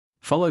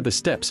Follow the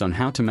steps on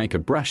how to make a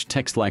brush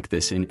text like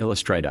this in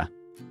Illustrator.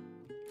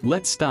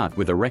 Let's start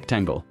with a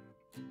rectangle.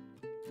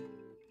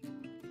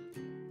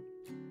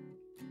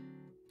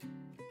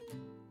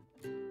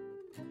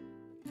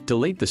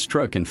 Delete the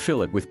stroke and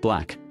fill it with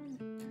black.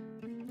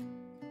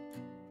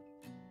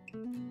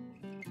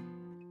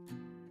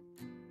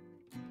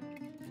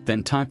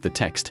 Then type the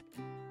text.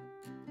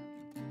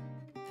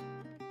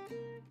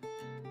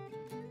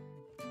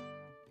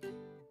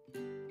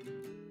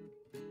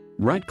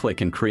 Right-click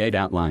and create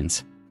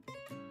outlines.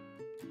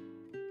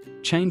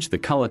 Change the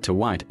color to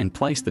white and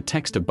place the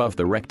text above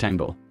the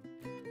rectangle.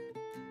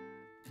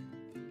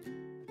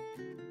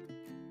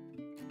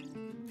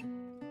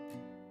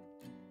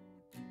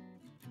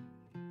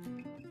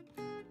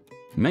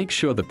 Make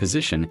sure the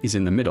position is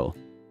in the middle.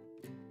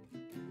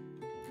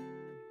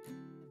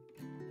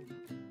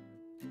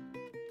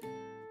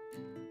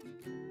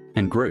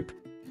 And group.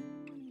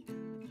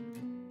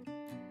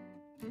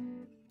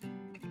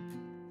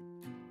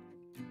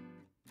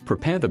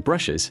 Prepare the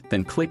brushes,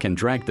 then click and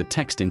drag the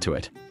text into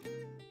it.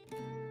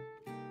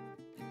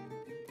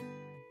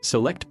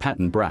 Select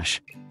Pattern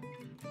Brush.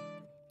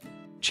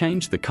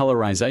 Change the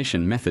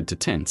colorization method to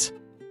Tense.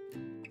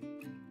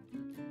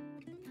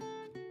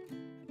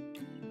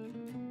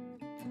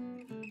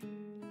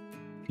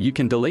 You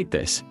can delete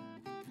this.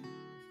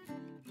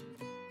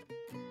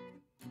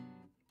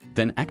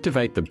 Then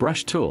activate the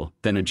brush tool,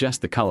 then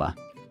adjust the color.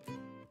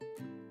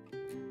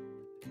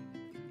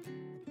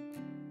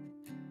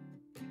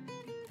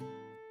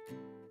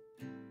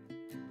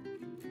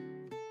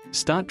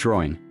 Start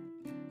drawing.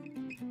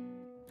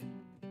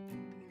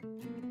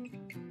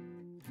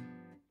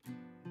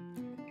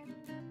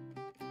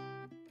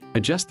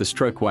 Adjust the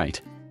stroke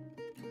weight.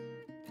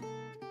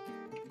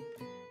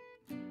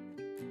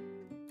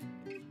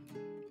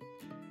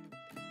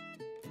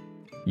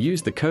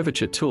 Use the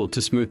curvature tool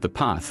to smooth the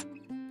path.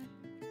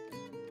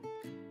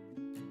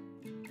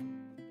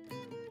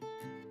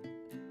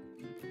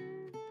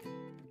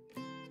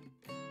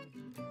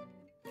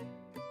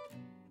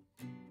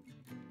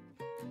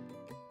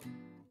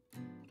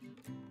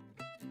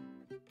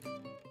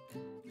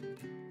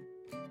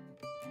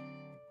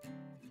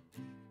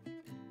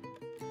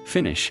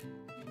 Finish.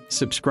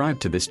 Subscribe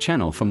to this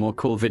channel for more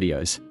cool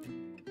videos.